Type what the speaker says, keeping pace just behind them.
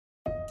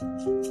Kjære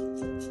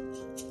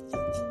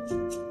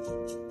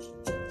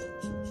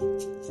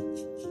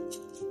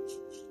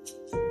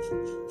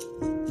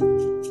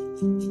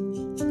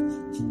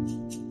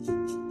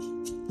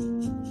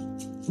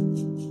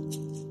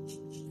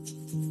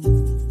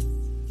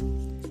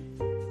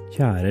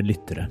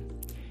lyttere,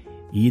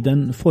 i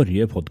den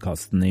forrige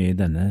podcasten i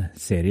denne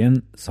serien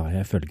sa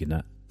jeg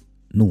følgende: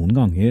 noen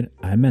ganger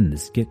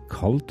mennesket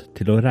kalt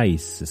til å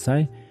reise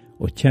seg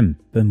og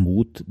kjempe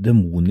mot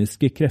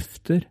demoniske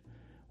krefter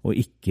og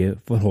ikke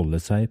forholde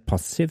seg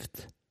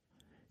passivt.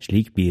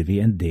 Slik blir vi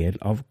en del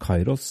av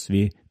kairos,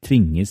 vi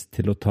tvinges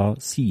til å ta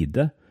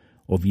side,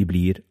 og vi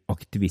blir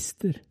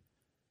aktivister.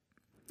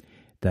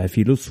 Det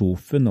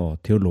filosofen og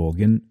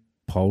teologen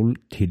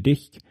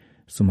Tillich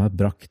som har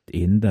brakt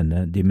inn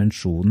denne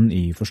dimensjonen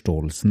i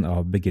forståelsen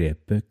av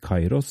begrepet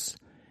kairos,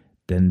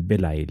 den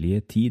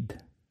beleilige tid.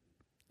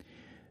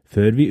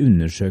 Før vi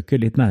undersøker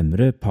litt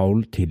nærmere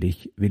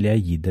Tillich, vil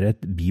jeg gi dere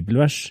et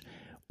bibelvers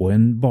og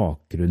en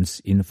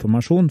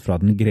bakgrunnsinformasjon fra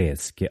den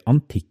greske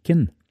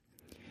antikken.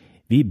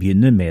 Vi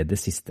begynner med det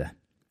siste.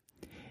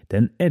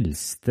 Den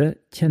eldste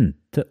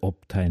kjente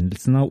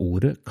opptegnelsen av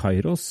ordet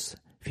kairos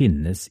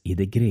finnes i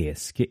det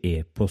greske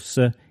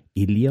eposet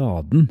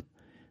Iliaden,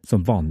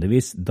 som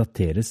vanligvis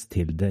dateres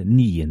til det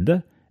 9.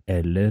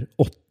 eller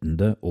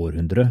 8.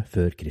 århundre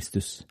før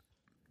Kristus.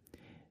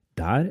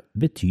 Der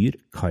betyr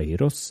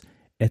kairos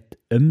et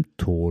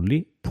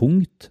ømtålig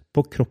punkt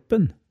på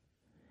kroppen.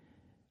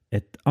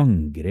 Et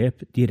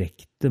angrep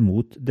direkte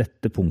mot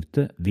dette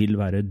punktet vil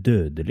være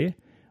dødelig,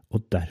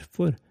 og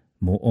derfor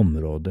må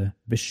området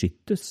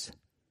beskyttes.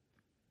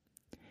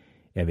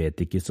 Jeg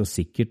vet ikke så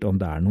sikkert om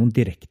det noen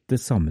direkte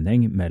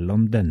sammenheng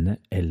mellom denne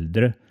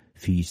eldre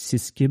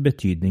fysiske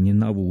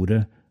betydningen av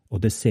ordet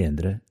og det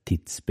senere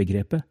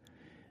tidsbegrepet,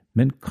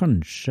 men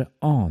kanskje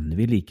aner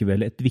vi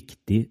likevel et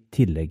viktig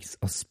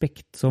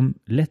tilleggsaspekt som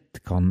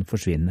lett kan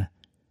forsvinne.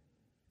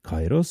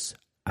 Kairos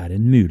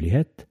en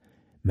mulighet,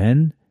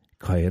 men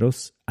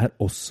kairos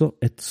også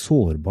et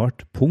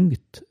sårbart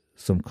punkt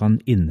som kan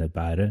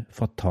innebære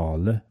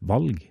fatale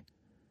valg.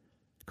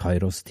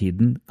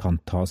 Kairostiden kan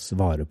tas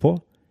vare på,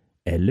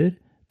 eller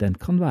den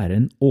kan være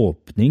en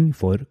åpning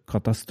for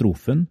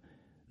katastrofen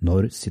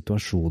når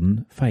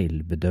situasjonen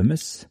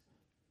feilbedømmes.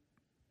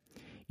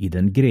 I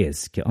den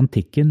greske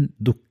antikken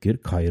dukker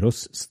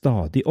kairos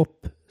stadig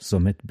opp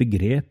som et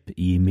begrep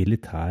i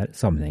militær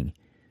sammenheng.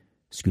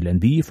 Skulle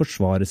en by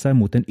forsvare seg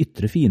mot en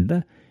ytre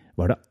fiende,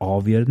 var det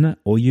avgjørende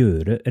å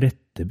gjøre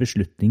rette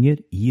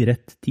beslutninger i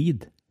rett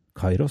tid,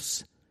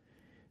 kairos.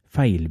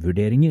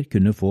 Feilvurderinger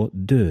kunne få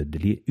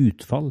dødelig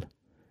utfall.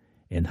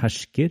 En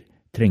hersker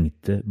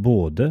trengte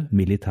både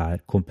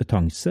militær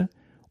kompetanse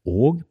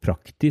og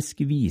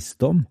praktisk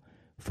visdom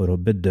for å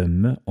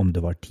bedømme om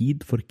det var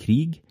tid for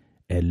krig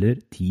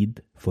eller tid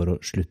for å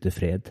slutte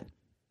fred.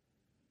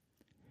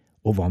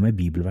 Og hva med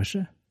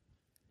bibelverset?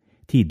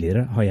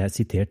 Tidligere har jeg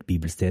sitert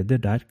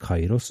bibelsteder der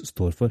kairos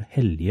står for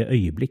hellige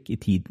øyeblikk i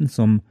tiden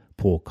som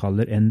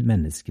påkaller en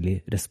menneskelig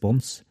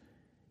respons.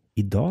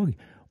 I dag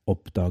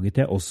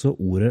oppdaget jeg også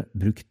ordet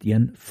brukt i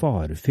en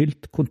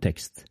farefylt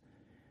kontekst.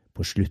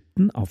 På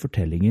slutten av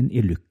fortellingen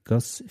i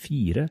Lukas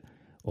 4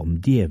 om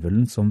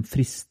djevelen som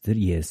frister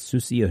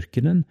Jesus i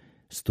ørkenen,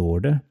 står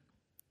det: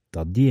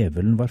 da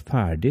djevelen var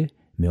ferdig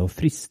med å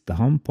friste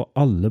ham på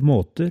alle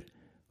måter,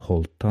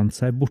 holdt han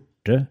seg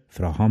borte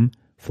fra ham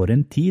for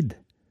en tid.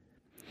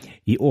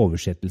 I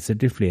oversettelser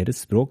til flere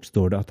språk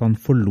står det at han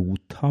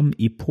forlot ham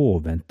i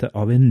påvente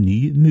av en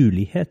ny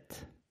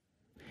mulighet.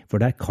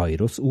 For det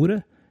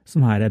kairos-ordet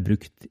som her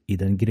brukt i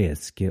den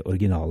greske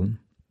originalen.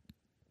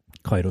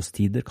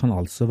 Kairostider kan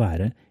altså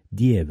være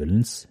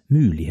djevelens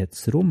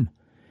mulighetsrom,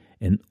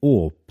 en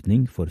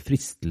åpning for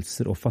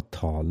fristelser og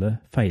fatale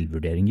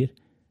feilvurderinger.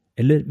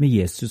 Eller med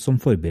Jesus som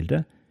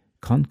forbilde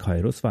kan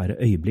kairos være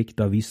øyeblikk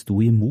da vi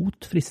sto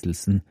imot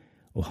fristelsen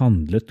og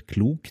handlet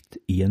klokt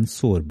i en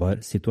sårbar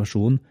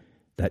situasjon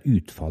der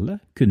utfallet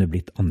kunne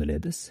blitt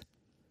annerledes.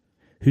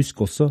 Husk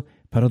også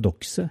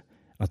paradokset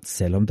at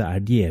selv om det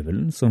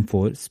djevelen som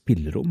får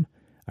spillerom,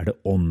 det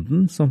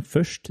ånden som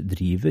først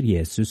driver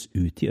Jesus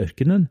ut i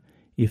ørkenen,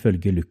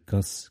 ifølge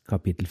Lukas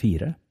kapittel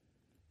 4.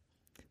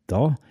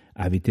 Da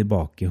vi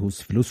tilbake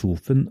hos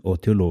filosofen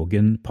og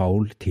teologen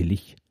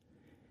Tillich.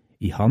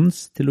 I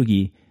hans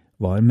teologi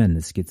var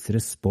menneskets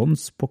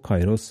respons på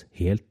kairos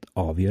helt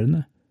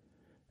avgjørende.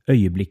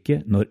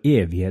 Øyeblikket når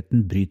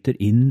evigheten bryter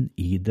inn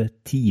i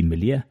det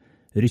timelige,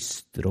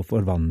 ryster og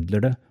forvandler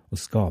det og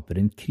skaper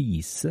en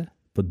krise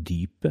på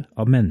dypet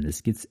av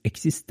menneskets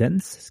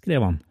eksistens,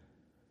 skrev han.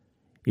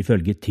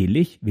 Ifølge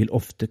Tillich vil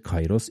ofte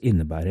kairos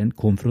innebære en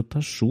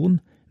konfrontasjon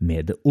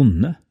med det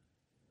onde.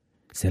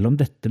 Selv om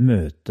dette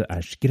møtet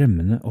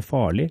skremmende og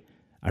farlig,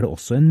 det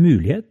også en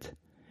mulighet,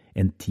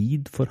 en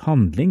tid for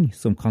handling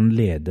som kan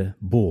lede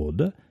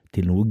både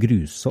til noe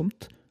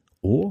grusomt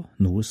og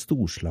noe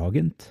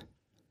storslagent.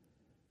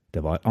 Det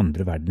var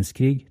 2.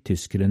 verdenskrig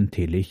tyskeren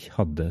Tillich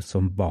hadde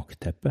som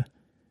bakteppe.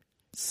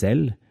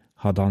 Selv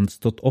hadde han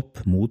stått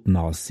opp mot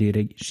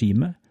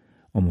naziregimet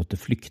og måtte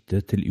flykte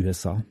til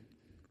USA.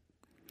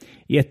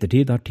 I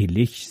ettertid har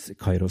Tillichs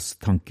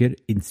kairostanker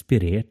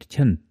inspirert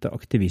kjente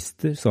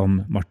aktivister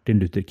som Martin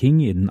Luther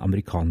King i den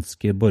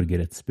amerikanske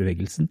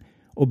borgerrettsbevegelsen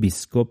og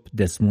biskop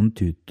Desmond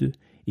Tutu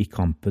i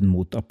kampen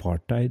mot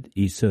apartheid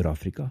i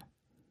Sør-Afrika.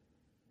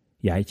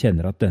 Jeg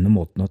kjenner at denne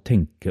måten å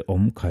tenke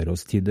om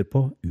kairostider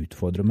på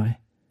utfordrer meg.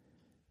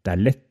 Det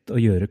er lett å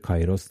gjøre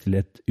kairos til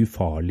et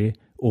ufarlig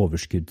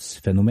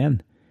overskuddsfenomen,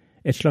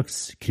 et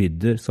slags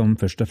krydder som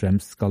først og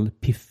fremst skal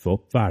piffe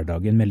opp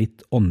hverdagen med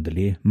litt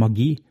åndelig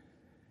magi.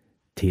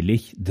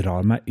 Tillich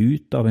drar meg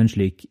ut av en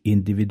slik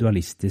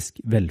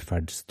individualistisk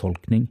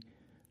velferdstolkning.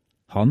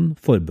 Han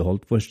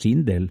forbeholdt for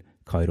sin del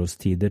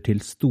kairostider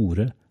til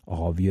store,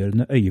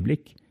 avgjørende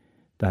øyeblikk,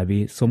 der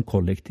vi som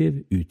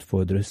kollektiv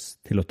utfordres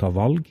til å ta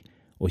valg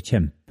og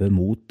kjempe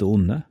mot det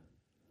onde.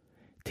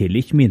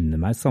 Tillich minner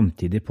meg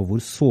samtidig på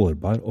hvor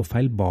sårbar og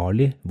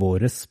feilbarlig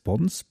vår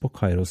respons på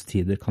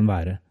kairostider kan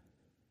være.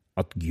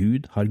 At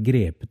Gud har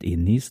grepet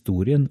inn i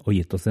historien og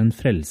gitt oss en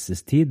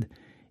frelsestid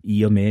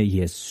i og med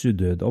Jesu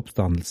døde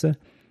oppstandelse,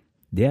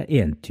 det er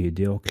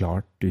entydig og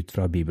klart ut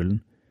fra Bibelen.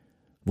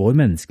 Vår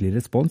menneskelige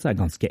respons er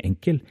ganske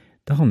enkel.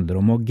 Det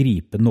handler om å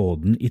gripe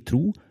nåden i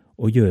tro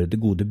og gjøre det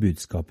gode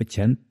budskapet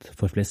kjent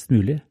for flest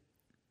mulig.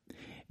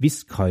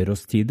 Hvis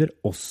kairostider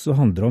også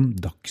handler om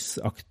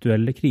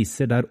dagsaktuelle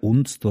kriser der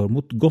ondt står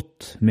mot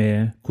godt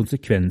med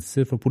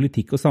konsekvenser for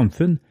politikk og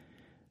samfunn,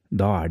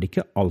 da er det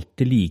ikke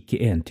alltid like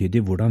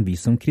entydig hvordan vi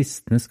som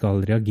kristne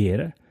skal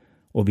reagere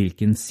og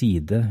hvilken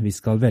side vi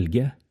skal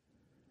velge.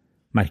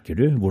 Merker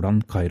du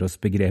hvordan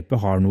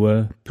kairosbegrepet har noe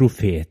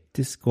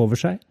profetisk over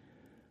seg,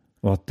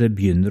 og at det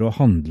begynner å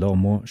handle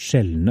om å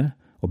skjelne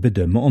og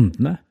bedømme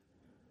åndene?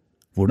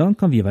 Hvordan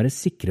kan vi være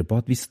sikre på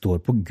at vi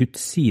står på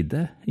Guds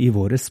side i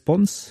vår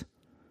respons?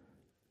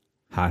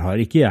 Her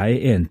har ikke jeg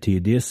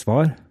entydige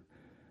svar.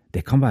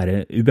 Det kan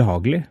være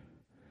ubehagelig.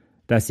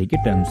 Det er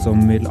sikkert dem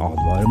som vil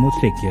advare mot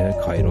slike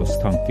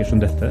kairos-tanker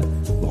som dette.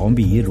 Hva om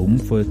vi gir rom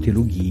for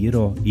teologier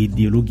og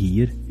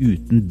ideologier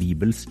uten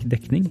bibelsk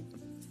dekning?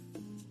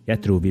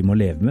 Jeg tror vi må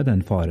leve med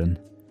den faren.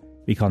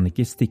 Vi kan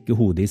ikke stikke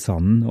hodet i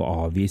sanden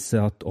og avvise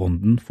at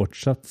ånden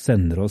fortsatt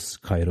sender oss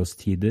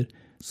kairostider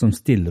som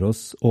stiller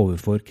oss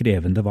overfor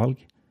krevende valg.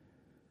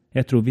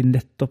 Jeg tror vi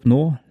nettopp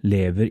nå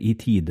lever i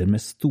tider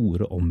med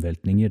store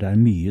omveltninger der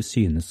mye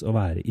synes å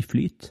være i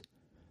flyt.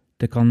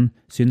 Det kan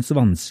synes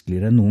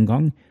vanskeligere enn noen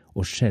gang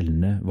å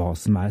skjelne hva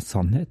som er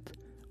sannhet,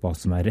 hva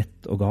som er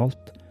rett og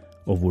galt,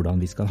 og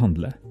hvordan vi skal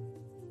handle.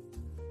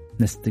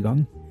 Neste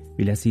gang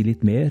vil jeg si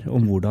litt mer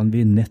om hvordan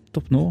vi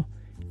nettopp nå,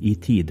 i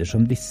tider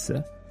som disse,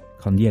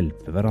 kan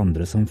hjelpe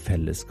hverandre som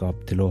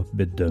fellesskap til å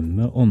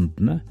bedømme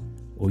åndene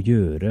og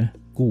gjøre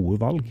gode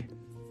valg.